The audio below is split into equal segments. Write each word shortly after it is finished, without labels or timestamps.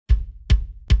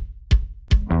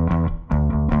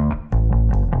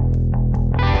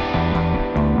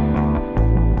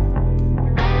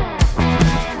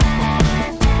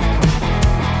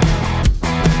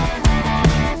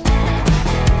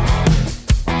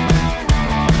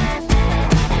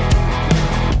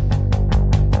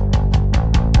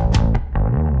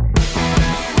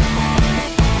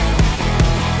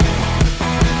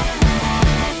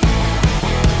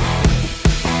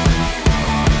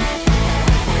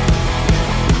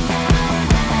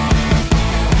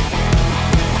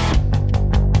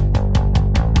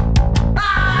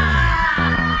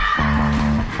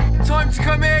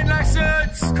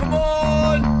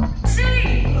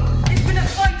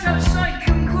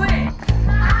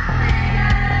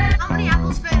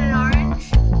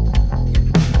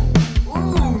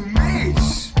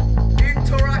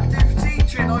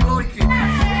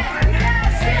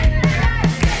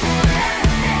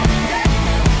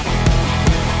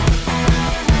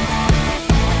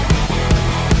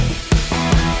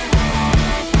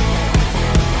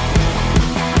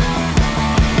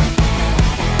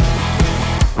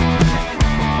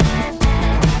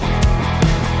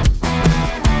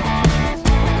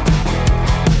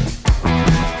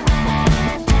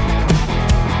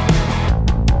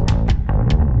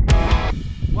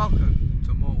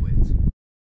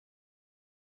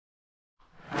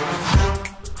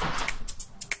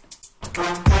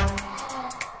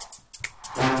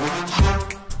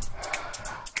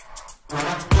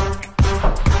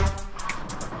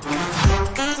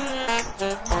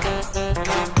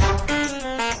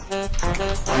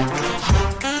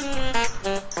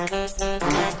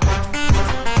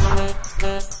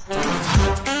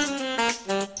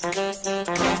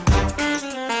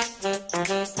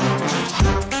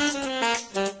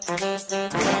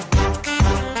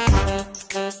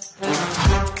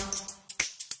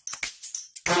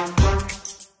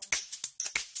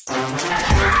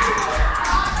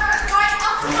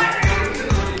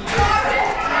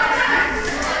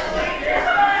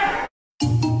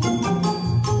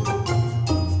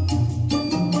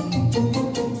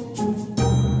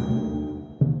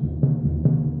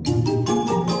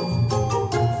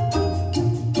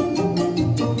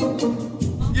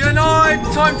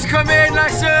Time to come in,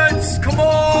 lessons! Come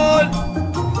on!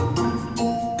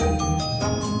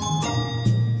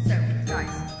 So,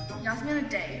 guys, you asked me on a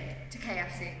date to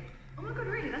KFC. Oh my god,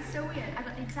 really? That's so weird. I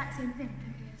got the exact same thing to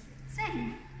KFC.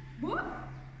 Same? What?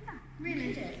 Yeah,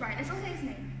 really did. Right, let's all say his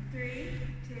name. 3,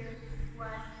 2, 1.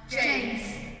 James.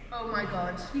 Oh my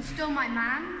god. You stole my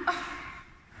man. Oh.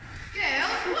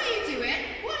 Girls, what are you doing?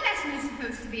 What lesson is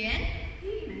supposed to be in?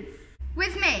 Miss.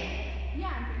 With me?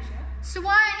 Yeah, I'm pretty sure. So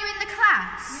why aren't you in the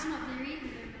class? You're not there either,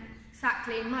 Miss.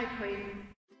 Exactly, my point.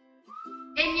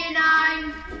 In year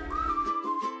 9.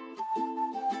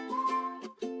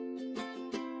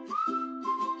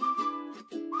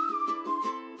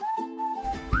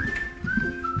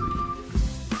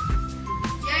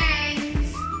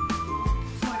 James.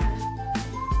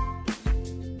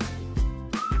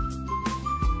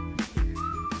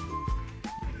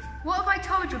 What have I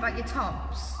told you about your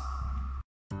tops?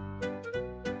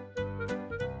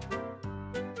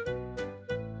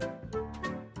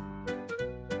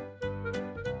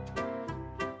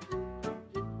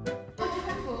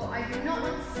 I do not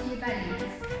want to see your bellies.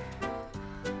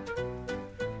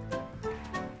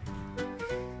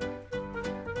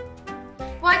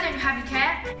 Why don't you have your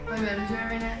kit? My mum's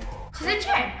wearing it. To the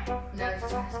gym? No, it's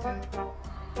Tesco.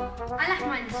 I left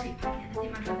mine in the sweet packet. I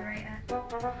think my brother ate it.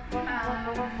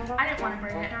 I didn't want to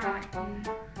bring it. Right.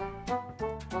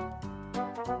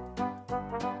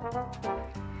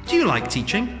 Do you like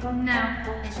teaching? No,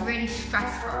 it's really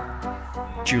stressful.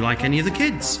 Do you like any of the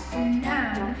kids? No,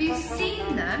 have you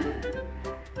seen them?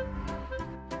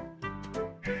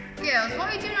 Girls, what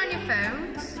are you doing on your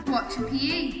phones? Watching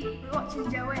PE. We're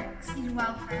watching Joe Wicks. He's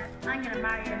well fit. I'm going to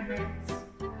marry him, Miss.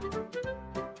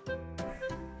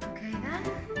 Okay then.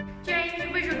 James,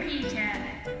 where's your PE kit?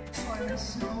 Oh,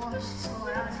 Miss, no, she's so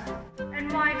bad.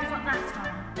 And why have you got that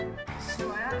on? So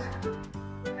bad.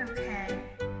 Okay.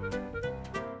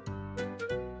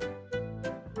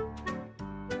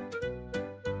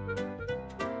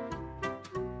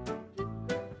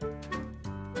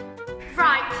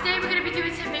 Right, today we're going to be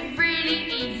doing something really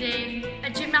easy, a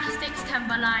gymnastics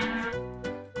tumble line.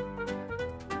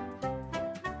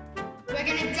 We're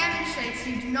going to demonstrate so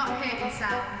you do not hurt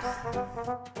yourselves.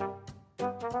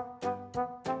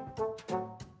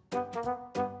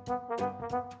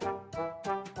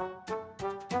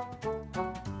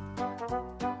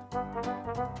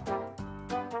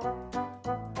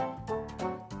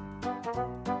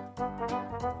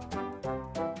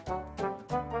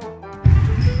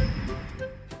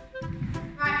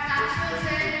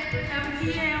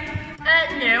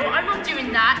 No, I'm not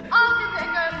doing that. I'll give it a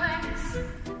go, thanks.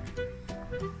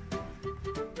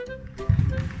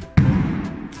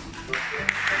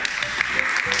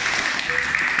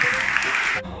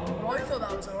 Oh, I thought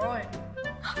that was alright.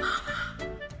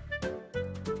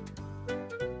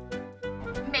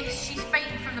 Miss, she's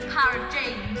fainting from the power of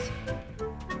James.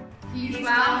 He's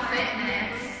well fit,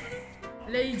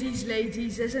 Miss.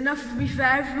 Ladies, there's enough of me for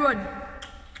everyone.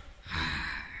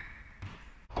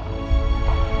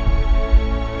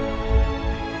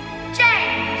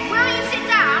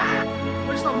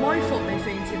 It's not my fault they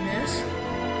fainted, Miss.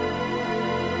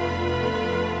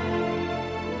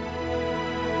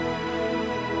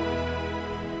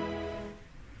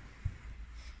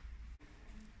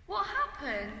 What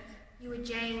happened? You were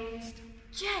James.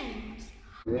 James?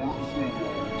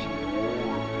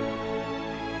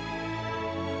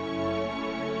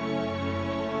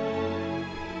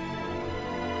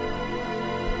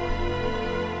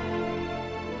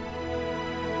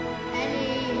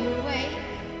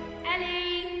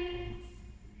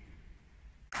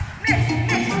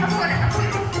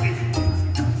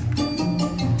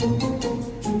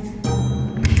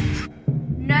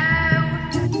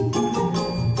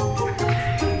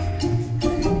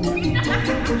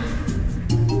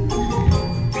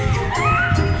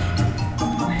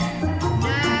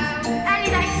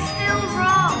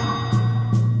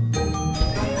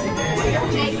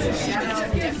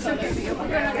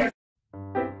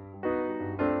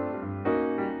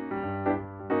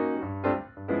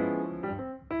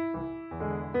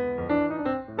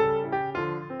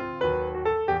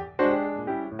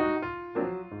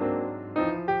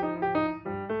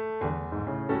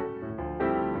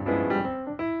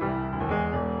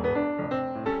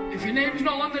 If your name's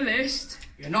not on the list,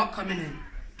 You're not coming in.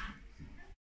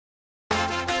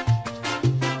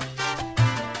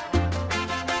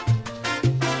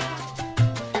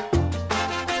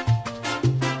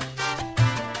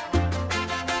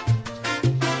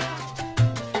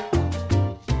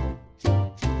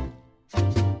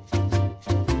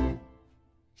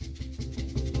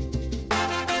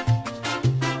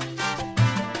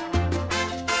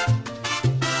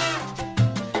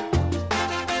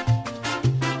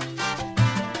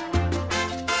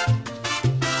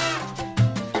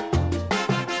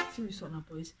 Listen up,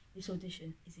 boys. This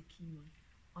audition is a key one.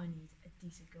 I need a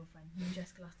decent girlfriend. You and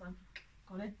Jessica last time.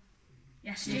 Got it?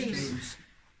 Yes, James.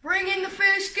 Bring in the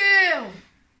first girl.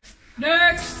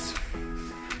 Next!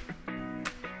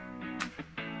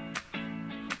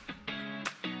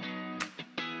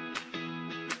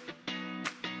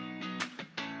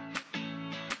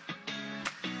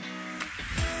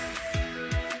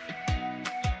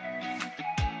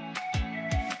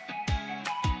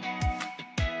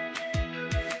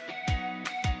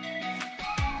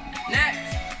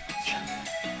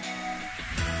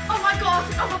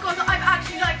 Oh my god, I've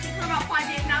actually liked you for about 5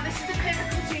 years now. This is the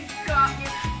pinnacle to go at you.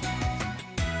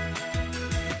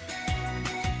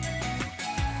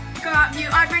 Go at you.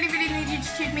 I really need you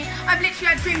to choose me. I've literally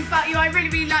had dreams about you. I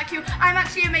really like you. I'm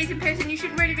actually an amazing person. You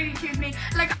should really choose me.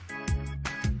 Like.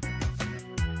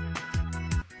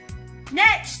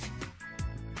 Next!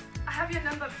 I have your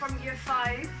number from year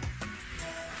 5.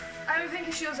 I don't think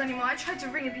it's yours anymore. I tried to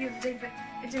ring it the other day, but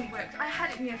it didn't work. I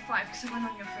had it in year 5 because I went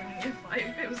on your phone in year 5.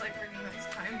 It was like really nice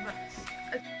time, but...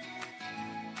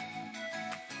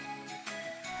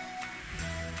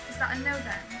 Is that a no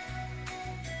then?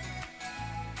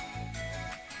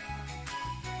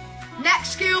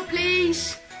 Next girl,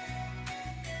 please!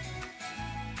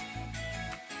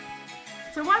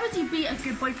 So why would you be a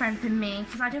good boyfriend for me?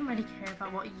 Because I don't really care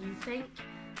about what you think.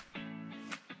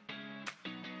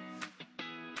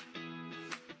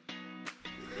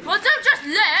 Well, don't just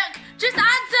look! Just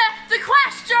answer the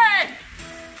question!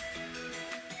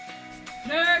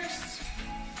 Next!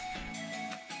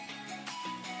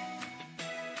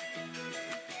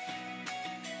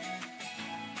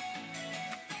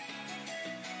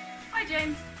 Hi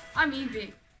James, I'm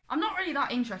Evie. I'm not really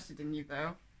that interested in you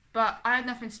though, but I had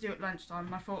nothing to do at lunchtime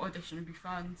and I thought audition would be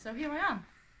fun, so here I am.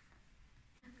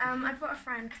 I brought a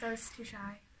friend because I was too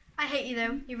shy. I hate you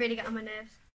though, you really get on my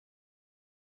nerves.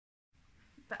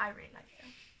 But I really like you.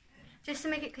 Just to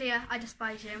make it clear, I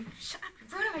despise you. Shut up, you're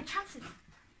ruining my chances.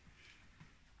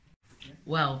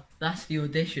 Well, that's the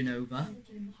audition over.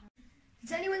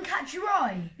 Does anyone catch your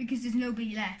eye? Because there's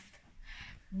nobody left.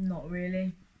 Not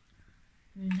really.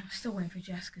 I mean, I'm still waiting for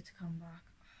Jessica to come back.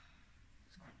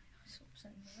 It's quite nice,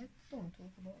 upsetting, but I don't want to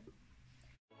talk about it.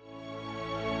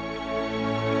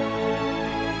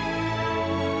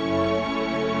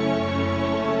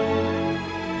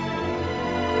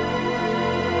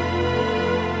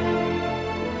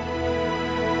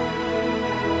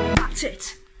 That's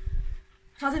it.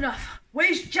 I've had enough.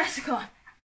 Where's Jessica?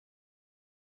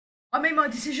 I made my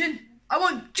decision. I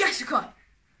want Jessica.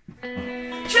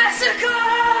 Jessica!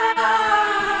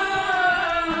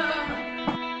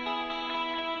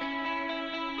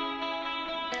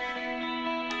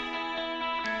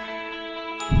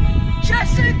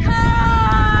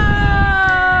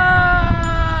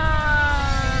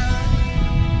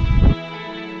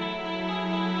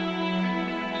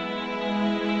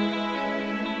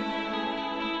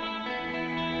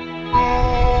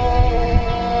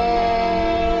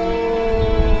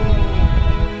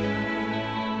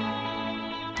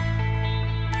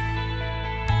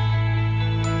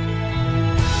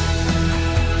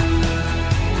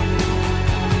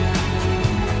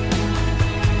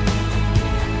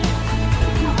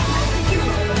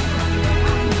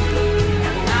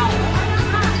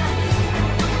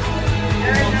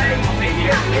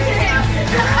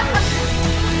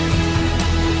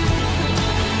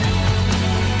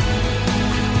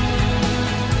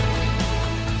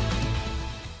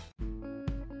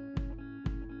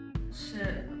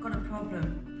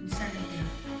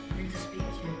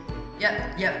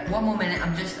 Yep, 1 more minute.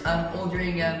 I'm just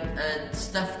ordering a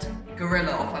stuffed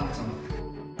gorilla off Amazon.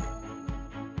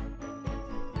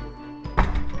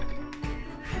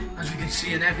 As we can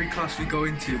see in every class we go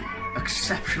into,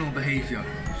 exceptional behaviour.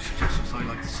 It's just what I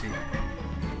like to see.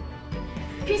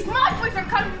 He's my boyfriend,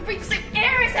 can't be so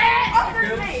irritating! Off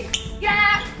with me!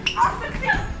 Yeah! Off with me!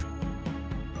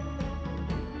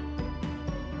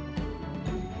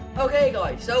 Okay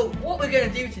guys, so what we're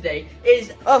going to do today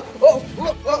is... Oh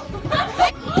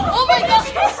my god!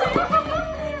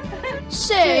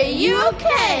 Say, you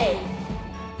okay?